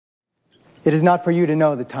It is not for you to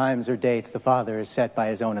know the times or dates the Father has set by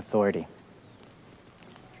his own authority.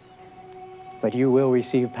 But you will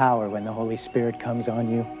receive power when the Holy Spirit comes on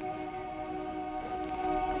you.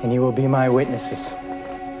 And you will be my witnesses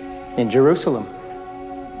in Jerusalem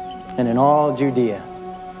and in all Judea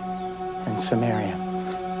and Samaria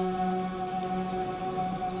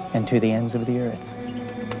and to the ends of the earth.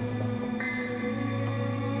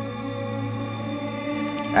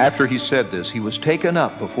 After he said this, he was taken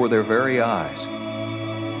up before their very eyes.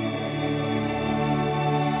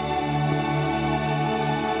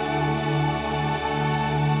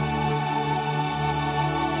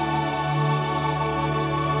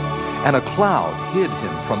 And a cloud hid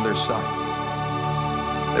him from their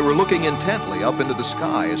sight. They were looking intently up into the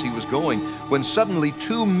sky as he was going, when suddenly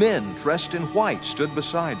 2 men dressed in white stood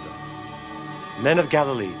beside them. Men of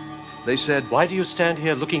Galilee, they said, why do you stand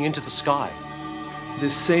here looking into the sky?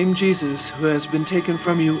 This same Jesus who has been taken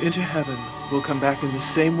from you into heaven will come back in the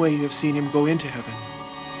same way you have seen him go into heaven.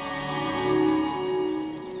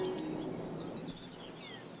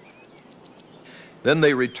 Then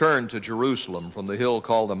they returned to Jerusalem from the hill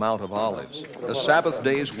called the Mount of Olives, a Sabbath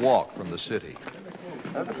day's walk from the city.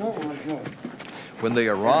 When they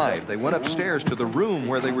arrived, they went upstairs to the room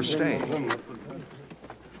where they were staying.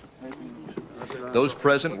 Those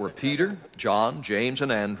present were Peter, John, James,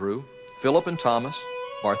 and Andrew, Philip and Thomas,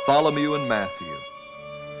 Bartholomew and Matthew,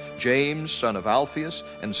 James, son of Alphaeus,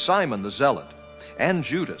 and Simon the Zealot, and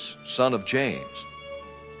Judas, son of James.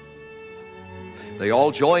 They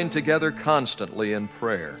all joined together constantly in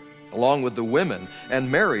prayer, along with the women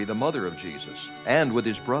and Mary, the mother of Jesus, and with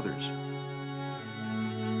his brothers.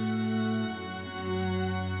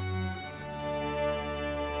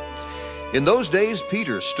 In those days,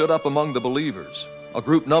 Peter stood up among the believers, a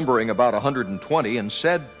group numbering about 120, and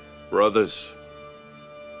said, Brothers,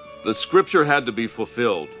 the scripture had to be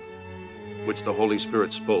fulfilled, which the Holy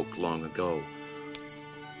Spirit spoke long ago,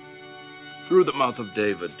 through the mouth of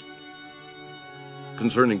David,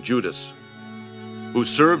 concerning Judas, who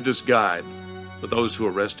served as guide for those who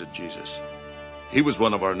arrested Jesus. He was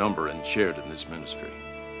one of our number and shared in this ministry.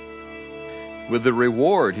 With the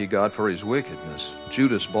reward he got for his wickedness,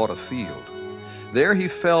 Judas bought a field. There he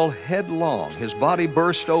fell headlong. His body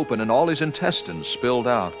burst open and all his intestines spilled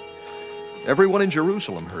out. Everyone in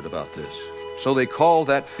Jerusalem heard about this. So they called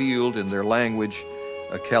that field in their language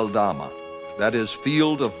Akeldama, that is,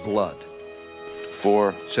 field of blood.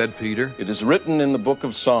 For, said Peter, it is written in the book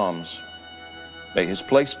of Psalms, may his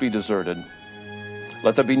place be deserted.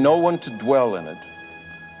 Let there be no one to dwell in it.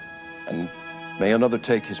 And may another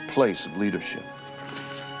take his place of leadership.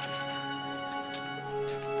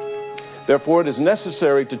 Therefore, it is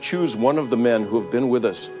necessary to choose one of the men who have been with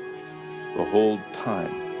us the whole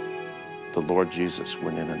time the Lord Jesus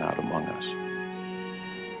went in and out among us,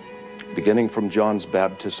 beginning from John's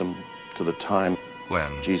baptism to the time when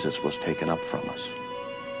Jesus was taken up from us.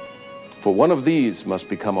 For one of these must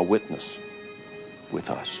become a witness with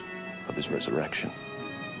us of his resurrection.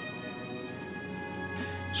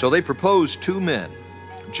 So they proposed 2 men,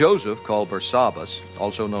 Joseph, called Barsabbas,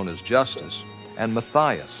 also known as Justus, and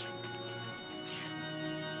Matthias.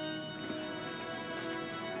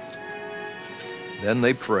 Then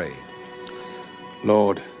they prayed.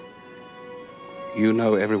 Lord, you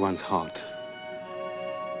know everyone's heart.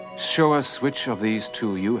 Show us which of these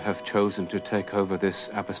 2 you have chosen to take over this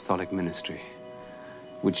apostolic ministry,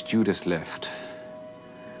 which Judas left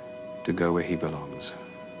to go where he belongs.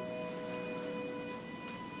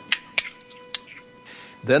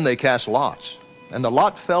 Then they cast lots, and the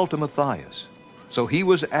lot fell to Matthias. So he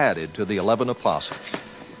was added to the 11 apostles.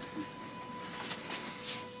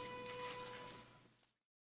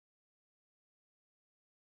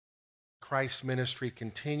 Christ's ministry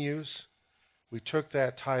continues. We took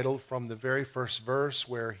that title from the very first verse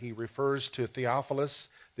where he refers to Theophilus,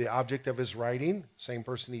 the object of his writing, same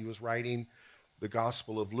person he was writing the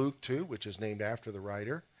Gospel of Luke to, which is named after the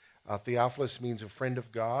writer. Theophilus means a friend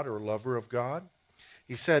of God or lover of God.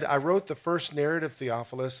 He said, I wrote the first narrative,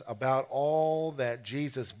 Theophilus, about all that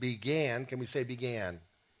Jesus began, can we say began?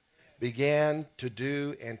 Began to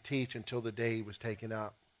do and teach until the day he was taken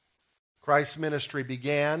up. Christ's ministry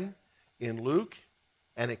began in Luke,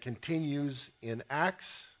 and it continues in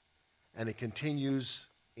Acts, and it continues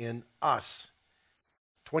in us.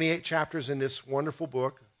 28 chapters in this wonderful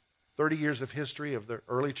book, 30 years of history of the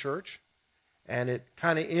early church, and it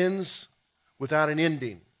kind of ends without an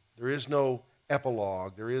ending. There is no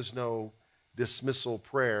epilogue. There is no dismissal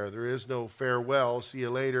prayer. There is no farewell, see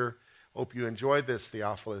you later, hope you enjoyed this,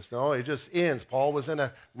 Theophilus. No, it just ends. Paul was in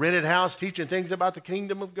a rented house teaching things about the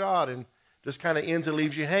kingdom of God, and just kind of ends and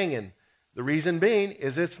leaves you hanging. The reason being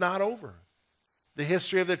is it's not over. The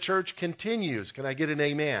history of the church continues. Can I get an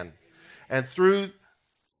amen? And through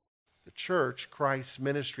the church, Christ's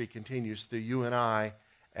ministry continues through you and I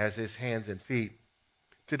as his hands and feet.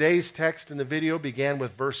 Today's text in the video began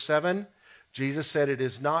with verse 7. Jesus said, "It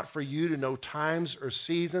is not for you to know times or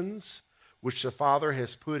seasons which the Father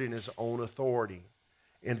has put in his own authority."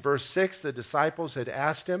 In verse 6, the disciples had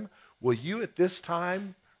asked him, "Will you at this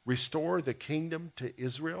time restore the kingdom to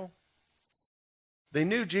Israel?" They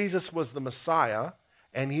knew Jesus was the Messiah,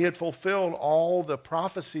 and he had fulfilled all the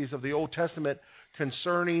prophecies of the Old Testament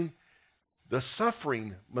concerning the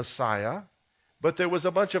suffering Messiah, but there was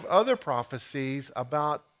a bunch of other prophecies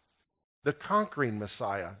about the conquering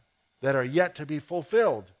Messiah that are yet to be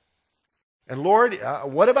fulfilled. And Lord,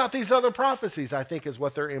 what about these other prophecies? I think is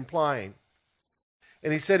what they're implying.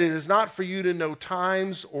 And he said, "It is not for you to know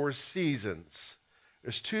times or seasons."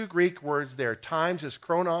 There's two Greek words there. Times is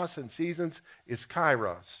chronos and seasons is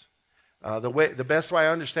kairos. The best way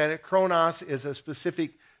I understand it, chronos is a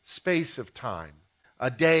specific space of time. A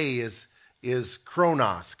day is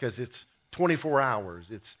chronos because it's 24 hours.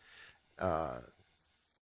 It's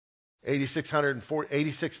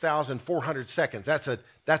 86,400 seconds. That's a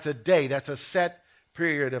day. That's a set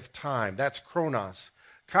period of time. That's chronos.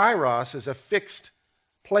 Kairos is a fixed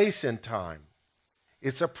place in time.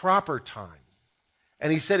 It's a proper time.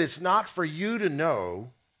 And he said it's not for you to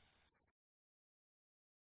know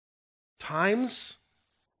times,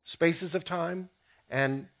 spaces of time,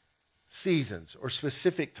 and seasons or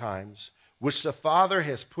specific times which the Father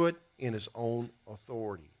has put in his own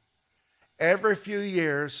authority. Every few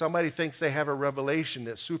years, somebody thinks they have a revelation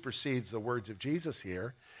that supersedes the words of Jesus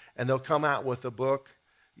here, and they'll come out with a book,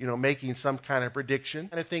 making some kind of prediction.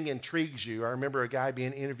 And a thing intrigues you. I remember a guy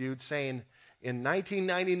being interviewed saying in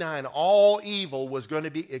 1999, all evil was going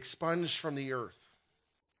to be expunged from the earth.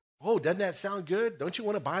 Oh, doesn't that sound good? Don't you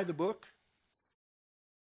want to buy the book?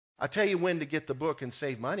 I'll tell you when to get the book and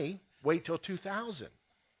save money. Wait till 2000.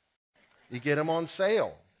 You get them on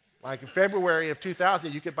sale. Like in February of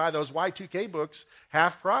 2000, you could buy those Y2K books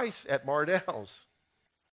half price at Mardell's.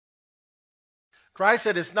 Christ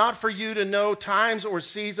said, "It's not for you to know times or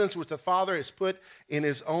seasons which the Father has put in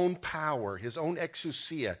his own power," his own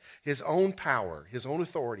exousia, his own power, his own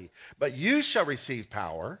authority. "But you shall receive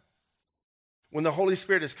power when the Holy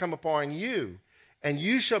Spirit has come upon you, and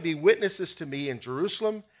you shall be witnesses to me in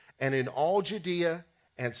Jerusalem and in all Judea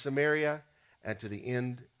and Samaria and to the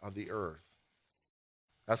end of the earth."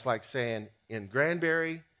 That's like saying in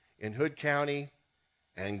Granbury, in Hood County,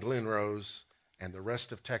 and Glen Rose, and the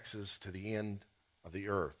rest of Texas to the end of the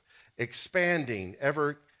earth. Expanding,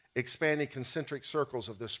 ever expanding concentric circles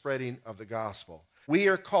of the spreading of the gospel. We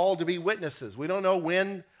are called to be witnesses. We don't know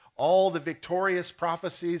when all the victorious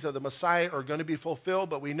prophecies of the Messiah are going to be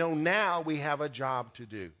fulfilled, but we know now we have a job to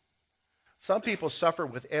do. Some people suffer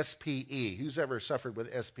with SPE. Who's ever suffered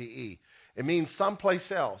with SPE? It means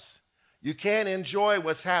someplace else. You can't enjoy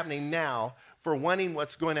what's happening now for wanting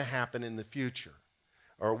what's going to happen in the future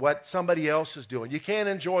or what somebody else is doing. You can't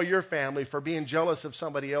enjoy your family for being jealous of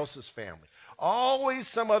somebody else's family. Always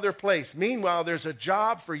some other place. Meanwhile, there's a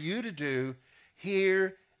job for you to do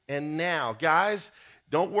here and now. Guys,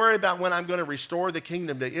 don't worry about when I'm going to restore the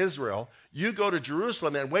kingdom to Israel. You go to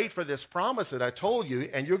Jerusalem and wait for this promise that I told you,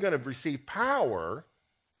 and you're going to receive power.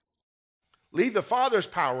 Leave the Father's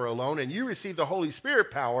power alone, and you receive the Holy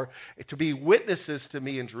Spirit power to be witnesses to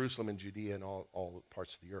me in Jerusalem and Judea and all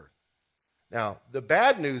parts of the earth. Now, the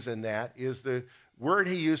bad news in that is the word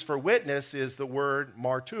he used for witness is the word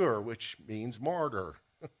martyr, which means martyr.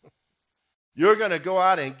 You're going to go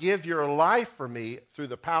out and give your life for me through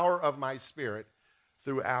the power of my Spirit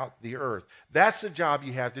throughout the earth. That's the job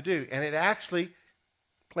you have to do, and it actually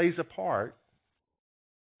plays a part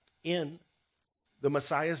in the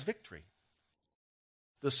Messiah's victory.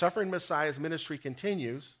 The suffering Messiah's ministry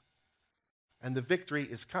continues, and the victory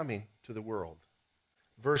is coming to the world.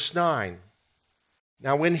 Verse 9.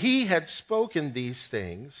 Now when he had spoken these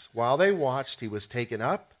things, while they watched, he was taken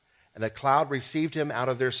up, and a cloud received him out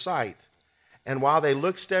of their sight. And while they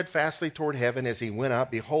looked steadfastly toward heaven as he went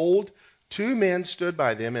up, behold, two men stood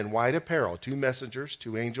by them in white apparel, two messengers,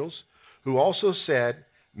 two angels, who also said,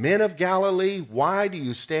 Men of Galilee, why do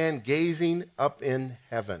you stand gazing up in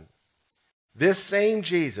heaven? This same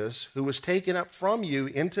Jesus who was taken up from you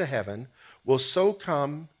into heaven will so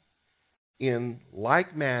come in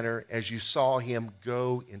like manner as you saw him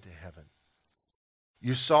go into heaven.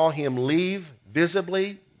 You saw him leave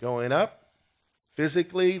visibly, going up,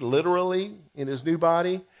 physically, literally in his new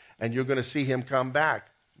body, and you're going to see him come back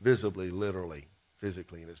visibly, literally,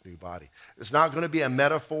 physically in his new body. It's not going to be a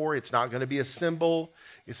metaphor. It's not going to be a symbol.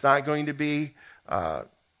 It's not going to be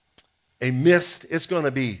a mist. It's going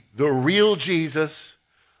to be the real Jesus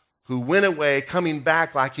who went away, coming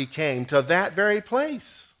back like he came to that very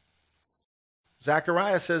place.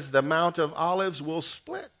 Zechariah says the Mount of Olives will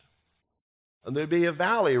split. And there'll be a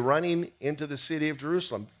valley running into the city of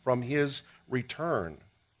Jerusalem from his return.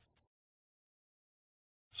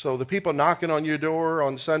 So the people knocking on your door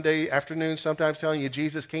on Sunday afternoon, sometimes telling you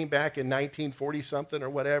Jesus came back in 1940-something or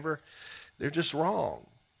whatever, they're just wrong.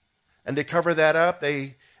 And to cover that up,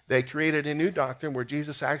 they created a new doctrine where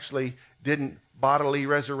Jesus actually didn't bodily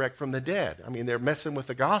resurrect from the dead. I mean, they're messing with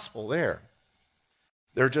the gospel there.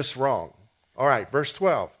 They're just wrong. All right, verse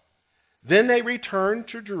 12. Then they returned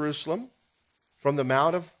to Jerusalem from the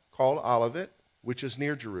mount called Olivet, which is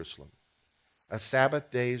near Jerusalem, a Sabbath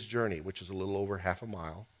day's journey, which is a little over half a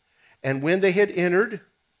mile. And when they had entered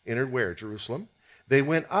where? Jerusalem. They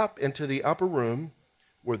went up into the upper room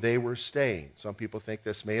where they were staying. Some people think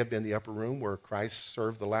this may have been the upper room where Christ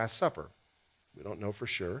served the Last Supper. We don't know for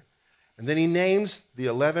sure. And then he names the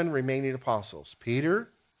 11 remaining apostles: Peter,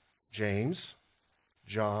 James,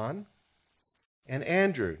 John, and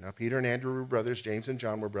Andrew. Now, Peter and Andrew were brothers. James and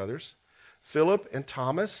John were brothers. Philip and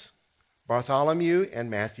Thomas, Bartholomew and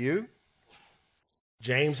Matthew,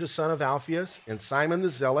 James the son of Alphaeus, and Simon the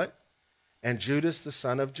Zealot, and Judas the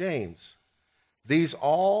son of James. These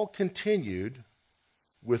all continued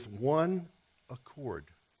with one accord.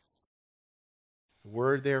 The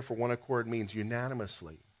word there for one accord means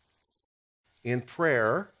unanimously. In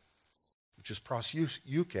prayer, which is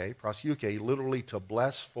prosuke, literally to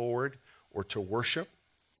bless forward or to worship.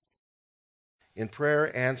 In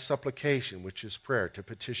prayer and supplication, which is prayer, to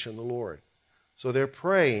petition the Lord. So they're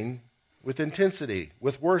praying with intensity,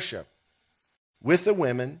 with worship, with the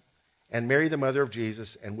women, and Mary, the mother of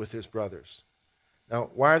Jesus, and with his brothers. Now,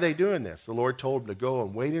 why are they doing this? The Lord told them to go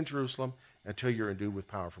and wait in Jerusalem until you're endued with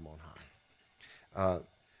power from on high.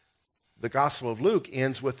 The Gospel of Luke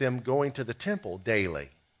ends with them going to the temple daily,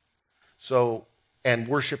 and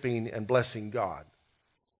worshiping and blessing God.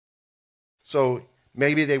 So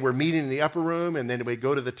maybe they were meeting in the upper room, and then they would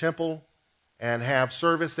go to the temple and have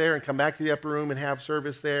service there, and come back to the upper room and have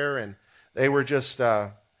service there, and they were just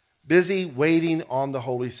busy waiting on the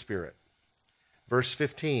Holy Spirit. Verse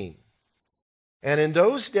 15. And in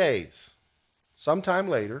those days, sometime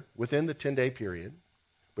later, within the 10-day period,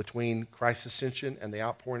 between Christ's ascension and the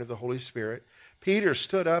outpouring of the Holy Spirit, Peter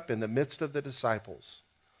stood up in the midst of the disciples.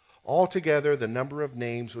 Altogether, the number of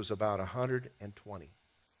names was about 120.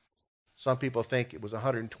 Some people think it was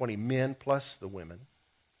 120 men plus the women,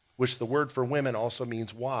 which the word for women also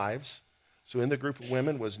means wives. So in the group of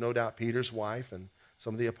women was no doubt Peter's wife and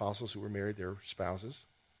some of the apostles who were married, their spouses.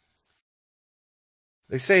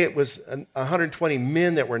 They say it was 120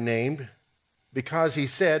 men that were named because he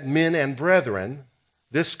said, men and brethren.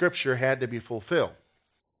 This scripture had to be fulfilled.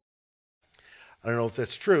 I don't know if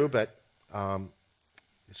that's true, but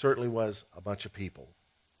it certainly was a bunch of people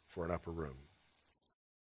for an upper room.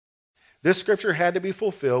 This scripture had to be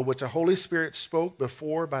fulfilled, which the Holy Spirit spoke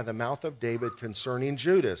before by the mouth of David concerning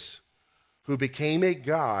Judas, who became a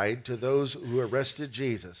guide to those who arrested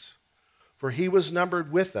Jesus. For he was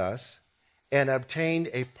numbered with us and obtained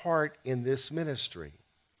a part in this ministry.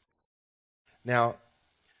 Now,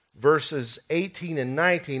 verses 18 and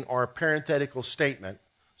 19 are a parenthetical statement,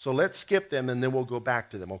 so let's skip them and then we'll go back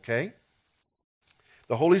to them, okay?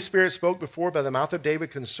 The Holy Spirit spoke before by the mouth of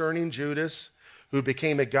David concerning Judas, who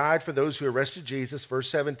became a guide for those who arrested Jesus, verse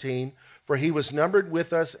 17, for he was numbered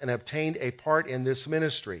with us and obtained a part in this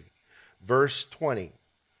ministry. Verse 20,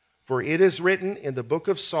 for it is written in the book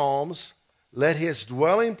of Psalms, let his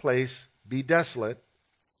dwelling place be desolate,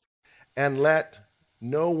 and let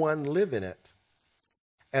no one live in it,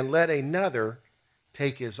 and let another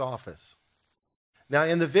take his office. Now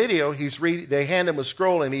in the video, they hand him a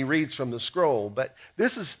scroll and he reads from the scroll, but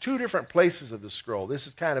this is two different places of the scroll. This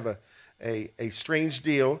is kind of a strange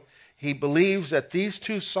deal. He believes that these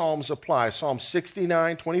two psalms apply. Psalm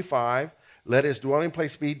 69:25, let his dwelling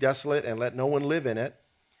place be desolate and let no one live in it.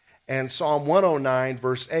 And Psalm 109,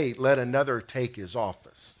 verse 8, let another take his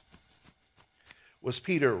office. Was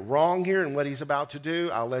Peter wrong here in what he's about to do?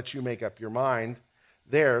 I'll let you make up your mind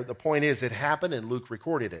there. The point is it happened and Luke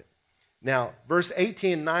recorded it. Now, verse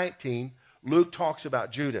 18 and 19, Luke talks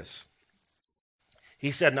about Judas.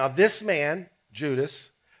 He said, now this man,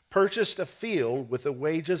 Judas, purchased a field with the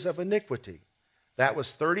wages of iniquity. That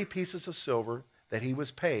was 30 pieces of silver that he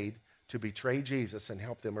was paid to betray Jesus and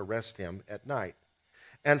help them arrest him at night.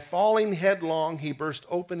 And falling headlong, he burst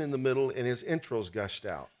open in the middle and his entrails gushed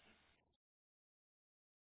out.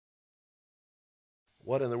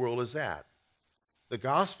 What in the world is that? The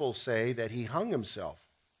Gospels say that he hung himself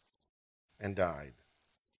and died.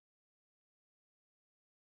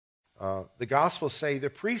 The Gospels say the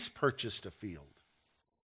priest purchased a field.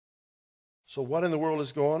 So what in the world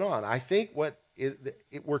is going on? I think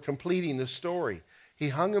we're completing the story. He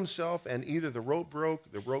hung himself, and either the rope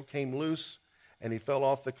broke, the rope came loose, and he fell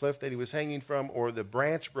off the cliff that he was hanging from, or the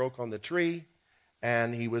branch broke on the tree,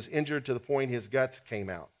 and he was injured to the point his guts came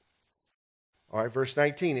out. All right, verse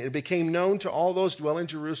 19. It became known to all those dwell in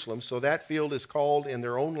Jerusalem, so that field is called in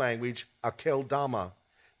their own language Akeldama,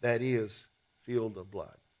 that is, field of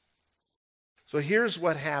blood. So here's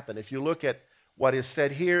what happened. If you look at what is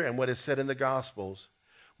said here and what is said in the Gospels,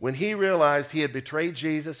 when he realized he had betrayed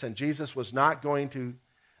Jesus and Jesus was not going to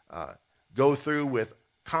go through with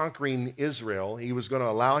conquering Israel, he was going to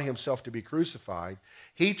allow himself to be crucified,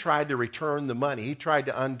 he tried to return the money. He tried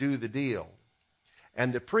to undo the deal.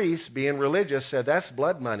 And the priests, being religious, said, that's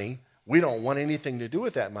blood money. We don't want anything to do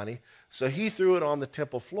with that money. So he threw it on the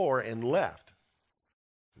temple floor and left.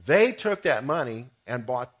 They took that money and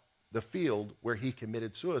bought the field where he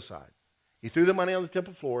committed suicide. He threw the money on the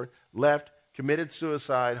temple floor, left, committed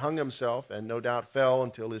suicide, hung himself, and no doubt fell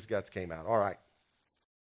until his guts came out. All right.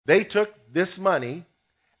 They took this money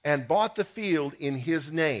and bought the field in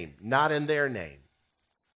his name, not in their name.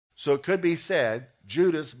 So it could be said,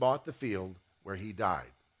 Judas bought the field where he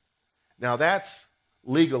died. Now that's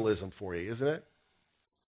legalism for you, isn't it?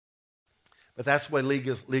 But that's what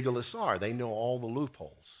legalists are. They know all the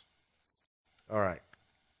loopholes. All right.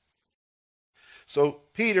 So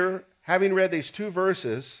Peter, having read these two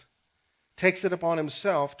verses, takes it upon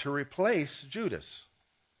himself to replace Judas.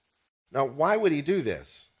 Now, why would he do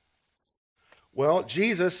this? Well,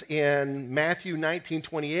 Jesus in Matthew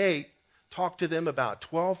 19:28 talked to them about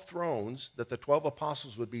 12 thrones that the 12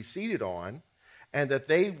 apostles would be seated on, and that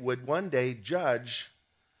they would one day judge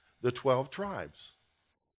the 12 tribes.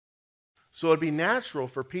 So it'd be natural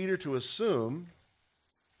for Peter to assume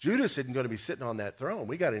Judas isn't going to be sitting on that throne.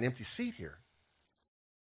 We got an empty seat here.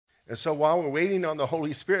 And so while we're waiting on the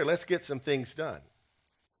Holy Spirit, let's get some things done.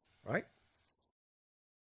 Right?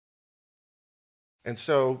 And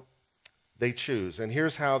so they choose. And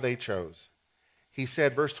here's how they chose. He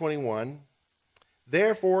said, verse 21,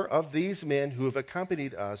 therefore of these men who have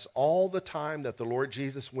accompanied us all the time that the Lord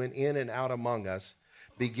Jesus went in and out among us,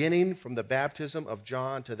 beginning from the baptism of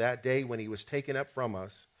John to that day when he was taken up from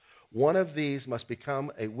us, one of these must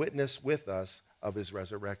become a witness with us of his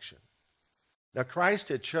resurrection. Now Christ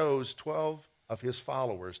had chose 12 of his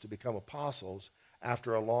followers to become apostles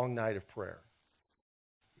after a long night of prayer.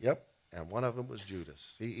 Yep, and one of them was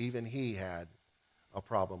Judas. See, even he had a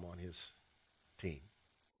problem on his team.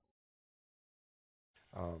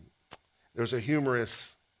 There's a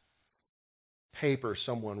humorous paper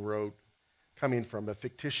someone wrote coming from a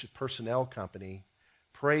fictitious personnel company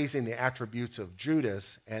praising the attributes of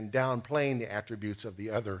Judas and downplaying the attributes of the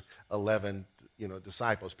other 11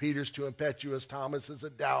 disciples. Peter's too impetuous, Thomas is a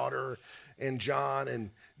doubter, and John and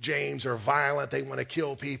James are violent. They want to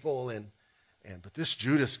kill people. But this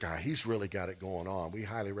Judas guy, he's really got it going on. We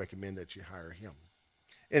highly recommend that you hire him.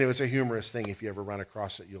 And it was a humorous thing. If you ever run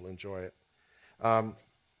across it, you'll enjoy it.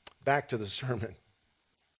 Back to the sermon.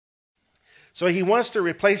 So he wants to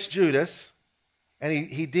replace Judas, and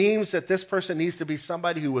he deems that this person needs to be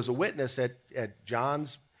somebody who was a witness at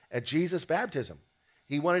Jesus' baptism.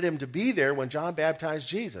 He wanted him to be there when John baptized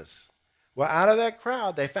Jesus. Well, out of that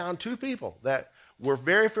crowd, they found two people that were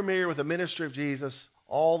very familiar with the ministry of Jesus,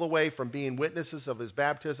 all the way from being witnesses of his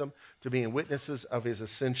baptism to being witnesses of his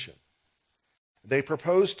ascension. They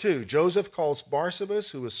proposed two. Joseph calls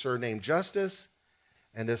Barsabas, who was surnamed Justus,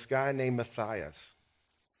 and this guy named Matthias.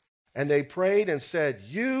 And they prayed and said,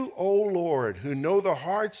 you, O Lord, who know the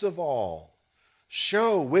hearts of all,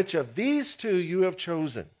 show which of these two you have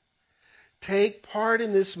chosen. Take part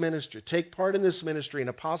in this ministry in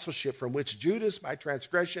apostleship from which Judas by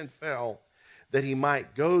transgression fell, that he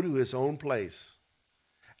might go to his own place.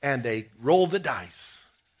 And they rolled the dice.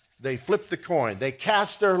 They flipped the coin. They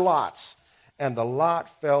cast their lots. And the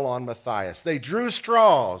lot fell on Matthias. They drew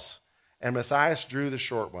straws. And Matthias drew the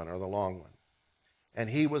short one, or the long one. And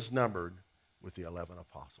he was numbered with the 11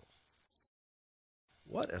 apostles.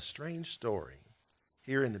 What a strange story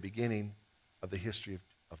here in the beginning of the history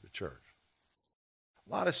of the church.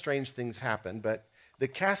 A lot of strange things happened, but the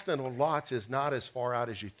casting of lots is not as far out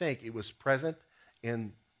as you think. It was present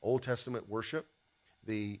in Old Testament worship.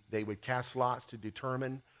 They would cast lots to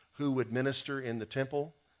determine who would minister in the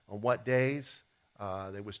temple on what days.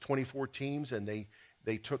 There was 24 teams, and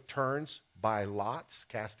they took turns by lots,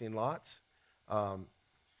 casting lots.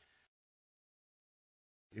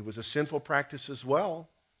 It was a sinful practice as well.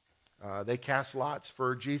 They cast lots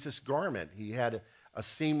for Jesus' garment. He had a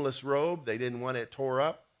seamless robe. They didn't want it tore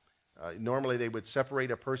up. Normally they would separate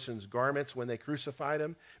a person's garments when they crucified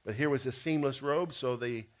him, but here was a seamless robe, so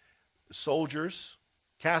the soldiers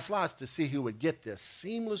cast lots to see who would get this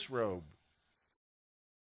seamless robe.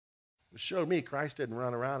 It showed me Christ didn't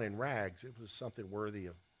run around in rags. It was something worthy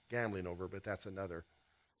of gambling over, but that's another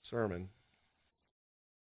sermon.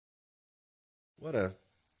 What a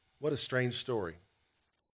strange story.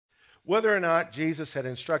 Whether or not Jesus had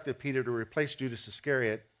instructed Peter to replace Judas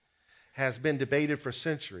Iscariot has been debated for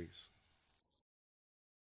centuries.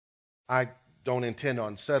 I don't intend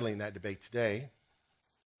on settling that debate today.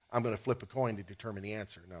 I'm going to flip a coin to determine the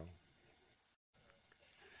answer. No.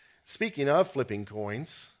 Speaking of flipping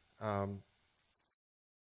coins,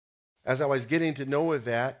 as I was getting to know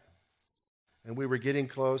Yvette, and we were getting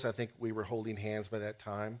close, I think we were holding hands by that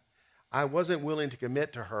time, I wasn't willing to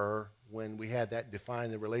commit to her when we had that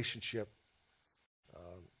define the relationship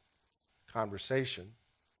conversation,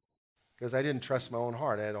 because I didn't trust my own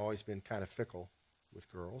heart. I had always been kind of fickle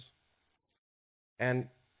with girls. And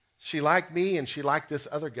she liked me and she liked this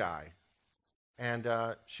other guy. And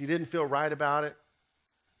she didn't feel right about it.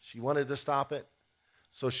 She wanted to stop it.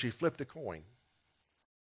 So she flipped a coin.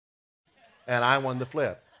 And I won the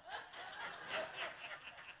flip.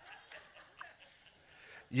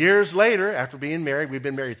 Years later, after being married, we've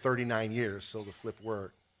been married 39 years, so the flip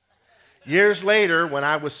worked. Years later, when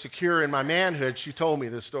I was secure in my manhood, she told me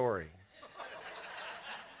the story.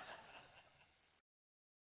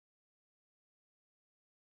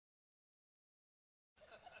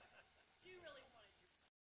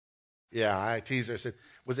 Yeah, I teased her. I said,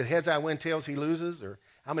 was it heads I win, tails he loses? Or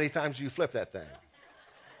how many times do you flip that thing?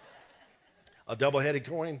 A double-headed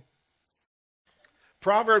coin?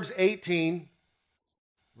 Proverbs 18,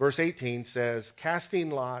 verse 18 says, casting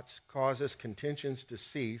lots causes contentions to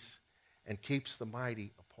cease and keeps the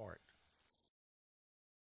mighty apart.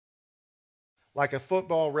 Like a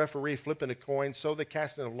football referee flipping a coin, so the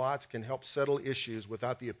casting of lots can help settle issues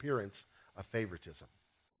without the appearance of favoritism.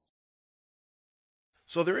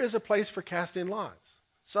 So there is a place for casting lots.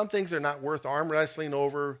 Some things are not worth arm wrestling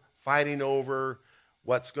over, fighting over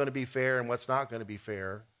what's going to be fair and what's not going to be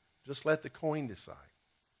fair. Just let the coin decide.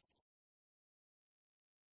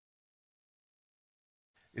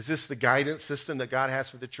 Is this the guidance system that God has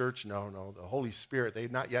for the church? No. The Holy Spirit,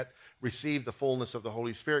 they've not yet received the fullness of the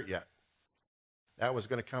Holy Spirit yet. That was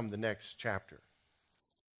going to come the next chapter.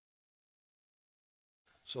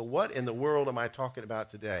 So what in the world am I talking about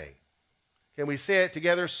today? Can we say it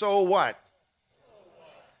together? So what?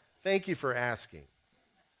 Thank you for asking.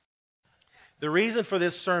 The reason for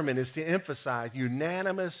this sermon is to emphasize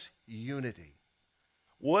unanimous unity.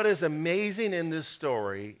 What is amazing in this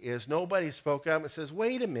story is nobody spoke up and says,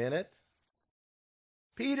 wait a minute.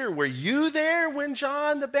 Peter, were you there when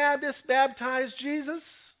John the Baptist baptized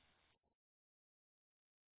Jesus?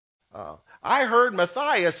 I heard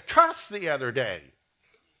Matthias cuss the other day.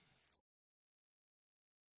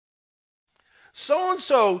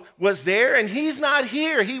 So-and-so was there and he's not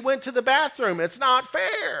here. He went to the bathroom. It's not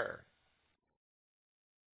fair.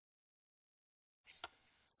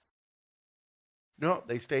 No,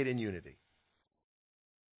 they stayed in unity.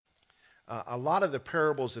 A lot of the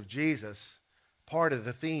parables of Jesus, part of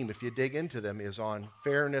the theme, if you dig into them, is on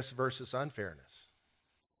fairness versus unfairness.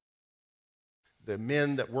 The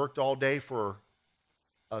men that worked all day for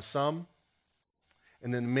a sum,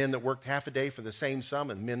 and then the men that worked half a day for the same sum,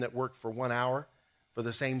 and men that worked for 1 hour for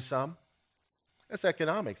the same sum. That's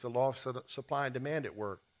economics, the law of supply and demand at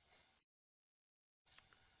work.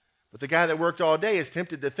 But the guy that worked all day is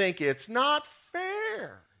tempted to think it's not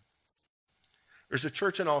fair. There's a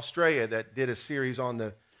church in Australia that did a series on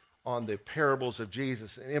the parables of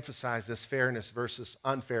Jesus and emphasized this fairness versus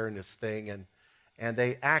unfairness thing. And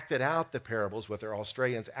they acted out the parables with their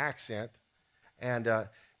Australian accent. And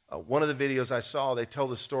one of the videos I saw, they tell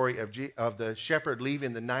the story of the shepherd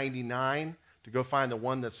leaving the 99 to go find the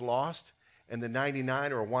one that's lost. And the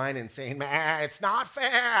 99 are whining and saying, man, it's not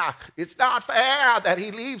fair. It's not fair that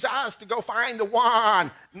he leaves us to go find the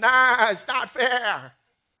one. Nah, it's not fair.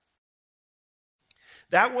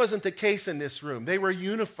 That wasn't the case in this room. They were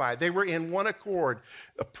unified. They were in one accord.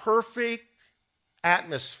 A perfect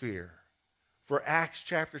atmosphere for Acts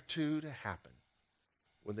chapter 2 to happen.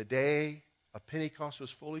 When the day of Pentecost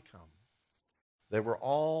was fully come, they were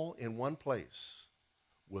all in one place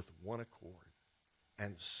with one accord.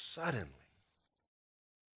 And suddenly,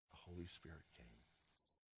 Holy Spirit came.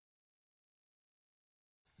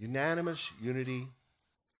 Unanimous unity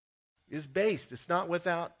is based. It's not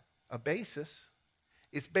without a basis.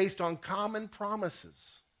 It's based on common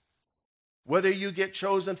promises. Whether you get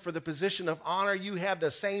chosen for the position of honor, you have the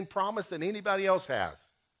same promise that anybody else has.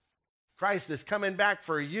 Christ is coming back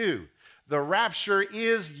for you. The rapture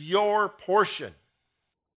is your portion.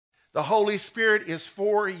 The Holy Spirit is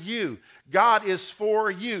for you. God is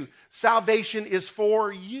for you. Salvation is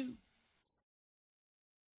for you.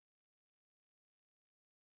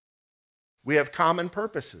 We have common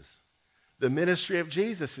purposes. The ministry of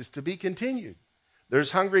Jesus is to be continued.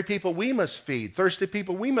 There's hungry people we must feed, thirsty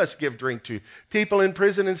people we must give drink to, people in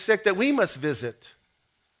prison and sick that we must visit,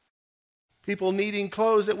 people needing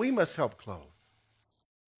clothes that we must help clothe.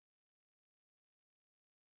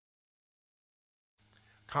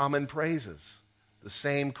 Common praises. The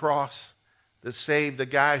same cross that saved the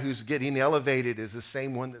guy who's getting elevated is the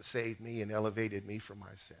same one that saved me and elevated me from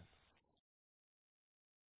my sin.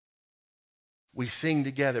 We sing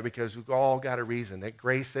together because we've all got a reason. That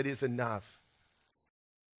grace that is enough.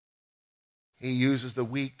 He uses the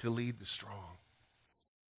weak to lead the strong.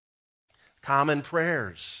 Common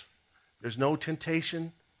prayers. There's no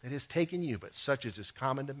temptation that has taken you, but such as is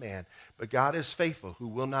common to man. But God is faithful, who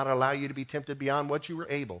will not allow you to be tempted beyond what you were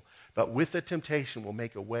able, but with the temptation will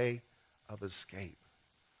make a way of escape.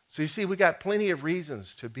 So you see, we got plenty of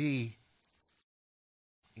reasons to be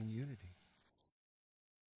in unity.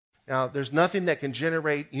 Now, there's nothing that can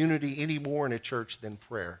generate unity any more in a church than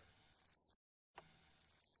prayer.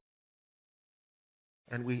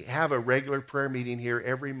 And we have a regular prayer meeting here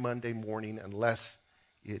every Monday morning unless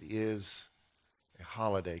it is a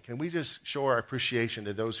holiday. Can we just show our appreciation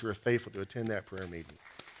to those who are faithful to attend that prayer meeting?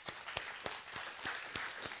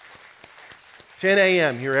 10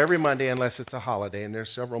 a.m. here every Monday unless it's a holiday, and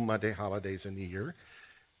there's several Monday holidays in the year.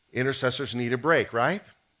 Intercessors need a break, right?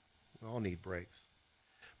 We all need breaks.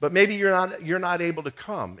 But maybe you're not able to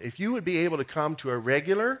come. If you would be able to come to a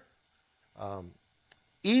regular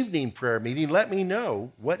evening prayer meeting, let me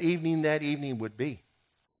know what evening that evening would be.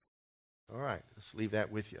 All right, let's leave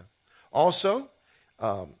that with you. Also,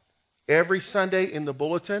 every Sunday in the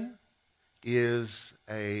bulletin is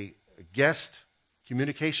a guest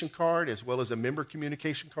communication card as well as a member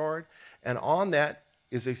communication card. And on that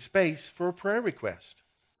is a space for a prayer request.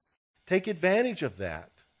 Take advantage of that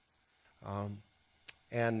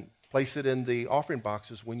and place it in the offering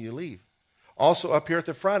boxes when you leave. Also up here at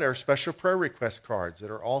the front are special prayer request cards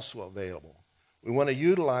that are also available. We want to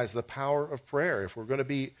utilize the power of prayer. If we're going to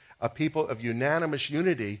be a people of unanimous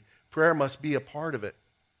unity, prayer must be a part of it.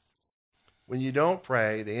 When you don't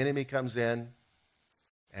pray, the enemy comes in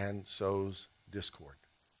and sows discord.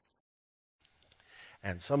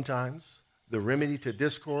 And sometimes the remedy to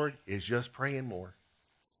discord is just praying more,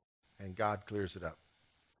 and God clears it up.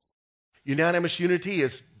 Unanimous unity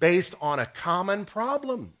is based on a common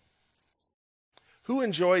problem. Who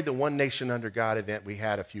enjoyed the One Nation Under God event we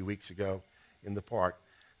had a few weeks ago in the park?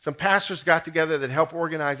 Some pastors got together that helped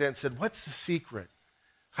organize that and said, what's the secret?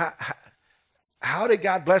 How did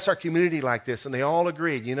God bless our community like this? And they all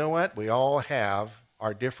agreed, you know what? We all have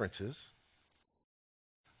our differences,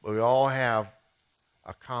 but we all have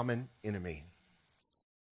a common enemy.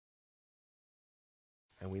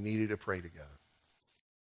 And we needed to pray together.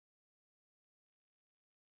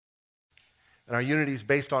 And our unity is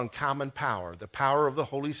based on common power. The power of the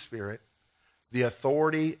Holy Spirit, the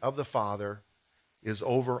authority of the Father is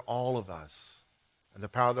over all of us. And the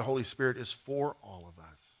power of the Holy Spirit is for all of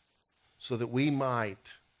us, so that we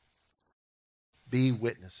might be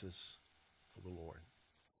witnesses for the Lord.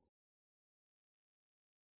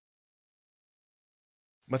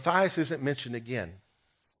 Matthias isn't mentioned again.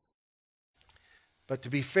 But to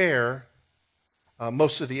be fair,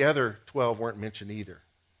 most of the other 12 weren't mentioned either,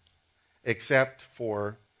 except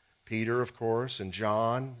for Peter, of course, and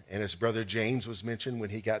John, and his brother James was mentioned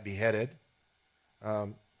when he got beheaded.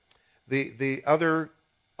 The other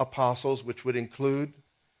apostles, which would include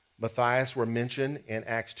Matthias, were mentioned in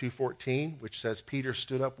Acts 2:14, which says Peter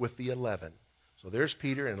stood up with the 11. So there's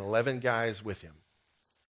Peter and 11 guys with him.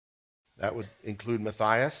 That would include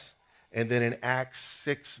Matthias. And then in Acts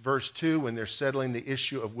 6, verse 2, when they're settling the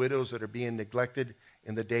issue of widows that are being neglected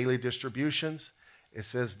in the daily distributions, it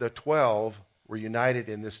says the 12 were united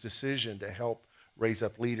in this decision to help raise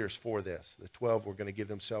up leaders for this. The 12 were going to give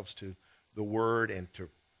themselves to the word and to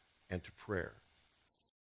prayer.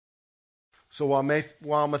 So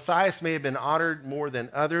while Matthias may have been honored more than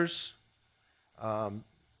others,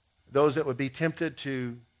 those that would be tempted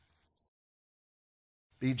to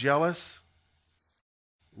be jealous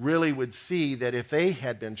really would see that if they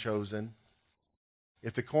had been chosen,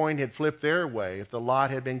 if the coin had flipped their way, if the lot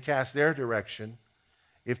had been cast their direction,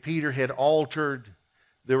 if Peter had altered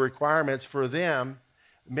the requirements for them,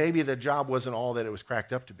 maybe the job wasn't all that it was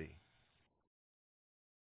cracked up to be.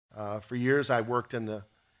 For years I worked at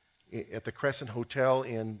the Crescent Hotel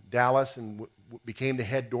in Dallas, and became the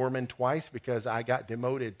head doorman twice because I got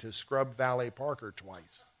demoted to scrub valet parker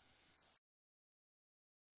twice.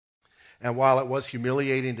 And while it was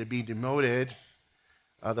humiliating to be demoted,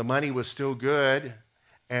 the money was still good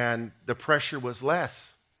and the pressure was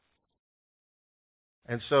less.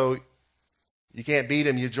 And so you can't beat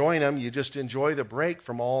them, you join them. You just enjoy the break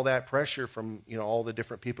from all that pressure from, all the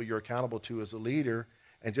different people you're accountable to as a leader,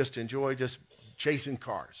 and just enjoy just chasing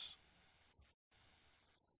cars.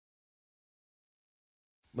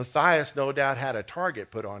 Matthias no doubt had a target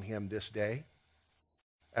put on him this day,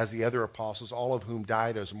 as the other apostles, all of whom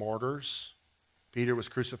died as martyrs. Peter was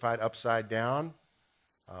crucified upside down.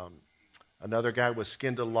 Another guy was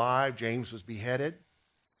skinned alive. James was beheaded.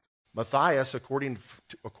 Matthias, according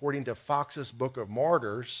to Fox's Book of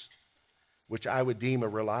Martyrs, which I would deem a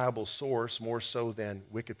reliable source more so than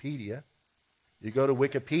Wikipedia. You go to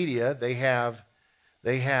Wikipedia, they have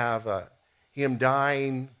him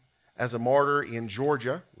dying as a martyr in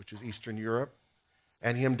Georgia, which is Eastern Europe,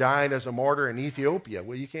 and him dying as a martyr in Ethiopia.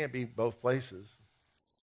 Well, you can't be both places.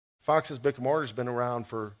 Fox's Book of Martyrs has been around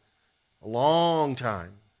for a long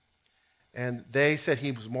time. And they said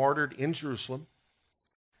he was martyred in Jerusalem.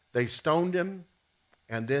 They stoned him,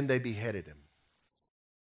 and then they beheaded him.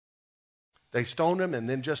 They stoned him, and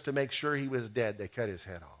then just to make sure he was dead, they cut his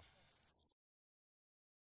head off.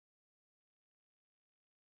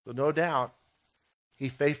 So no doubt, he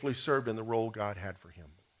faithfully served in the role God had for him.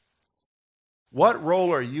 What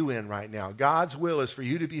role are you in right now? God's will is for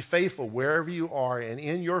you to be faithful wherever you are, and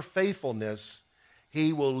in your faithfulness,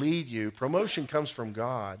 he will lead you. Promotion comes from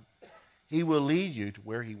God. He will lead you to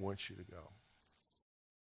where he wants you to go.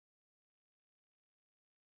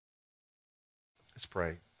 Let's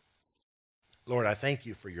pray. Lord, I thank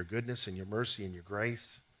you for your goodness and your mercy and your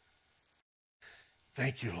grace.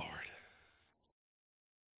 Thank you, Lord.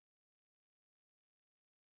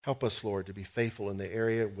 Help us, Lord, to be faithful in the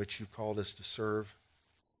area in which you've called us to serve.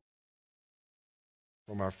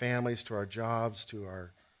 From our families to our jobs to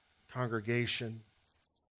our congregation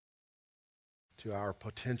to our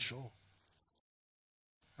potential.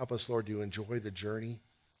 Help us, Lord, to enjoy the journey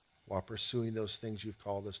while pursuing those things you've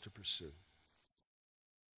called us to pursue.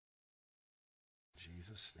 In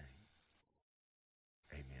Jesus' name,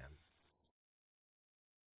 amen.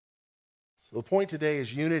 So the point today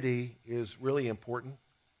is unity is really important.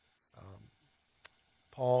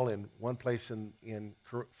 Paul, in one place in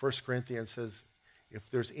 1 Corinthians, says,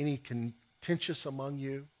 if there's any contentious among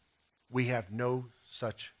you, we have no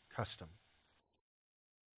such custom.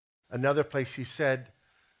 Another place he said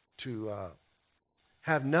to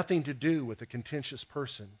have nothing to do with a contentious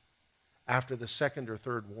person after the second or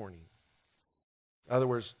third warning. In other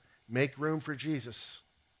words, make room for Jesus.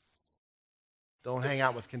 Don't hang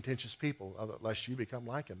out with contentious people, lest you become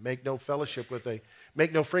like him. Make no friendship with an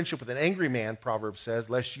angry man, Proverbs says,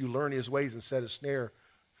 lest you learn his ways and set a snare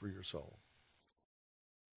for your soul.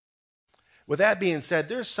 With that being said,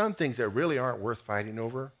 there's some things that really aren't worth fighting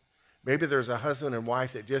over. Maybe there's a husband and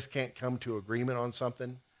wife that just can't come to agreement on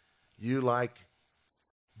something. You like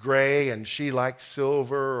gray and she likes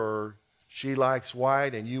silver, or she likes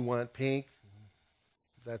white and you want pink.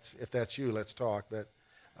 If that's you, let's talk. But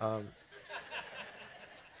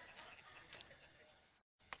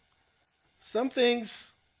some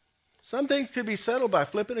things could be settled by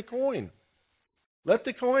flipping a coin. Let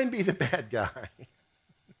the coin be the bad guy.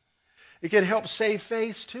 It can help save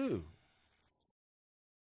face too.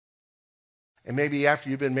 And maybe after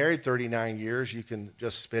you've been married 39 years, you can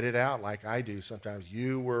just spit it out like I do sometimes.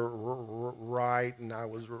 You were right and I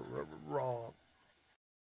was wrong.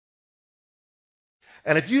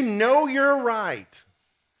 And if you know you're right,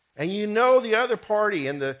 and you know the other party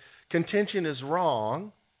and the contention is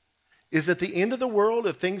wrong, is it the end of the world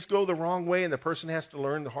if things go the wrong way and the person has to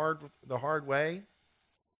learn the hard way?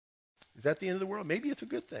 Is that the end of the world? Maybe it's a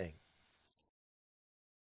good thing.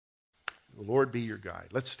 The Lord be your guide.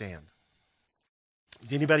 Let's stand.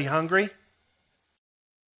 Is anybody hungry?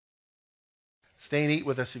 Stay and eat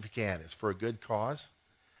with us if you can. It's for a good cause.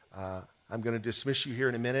 I'm going to dismiss you here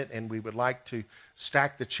in a minute, and we would like to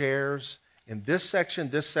stack the chairs in this section,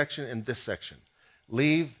 and this section.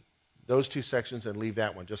 Leave those two sections and leave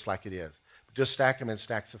that one just like it is. Just stack them in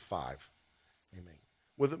stacks of 5.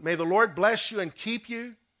 Amen. May the Lord bless you and keep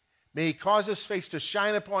you. May he cause his face to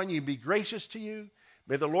shine upon you and be gracious to you.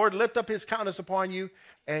 May the Lord lift up his countenance upon you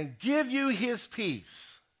and give you his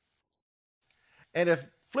peace. And if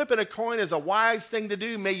flipping a coin is a wise thing to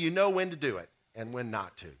do, may you know when to do it and when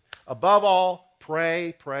not to. Above all,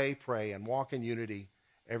 pray, pray, pray, and walk in unity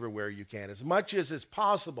everywhere you can. As much as is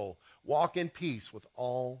possible, walk in peace with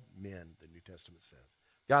all men, the New Testament says.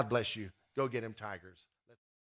 God bless you. Go get him, Tigers.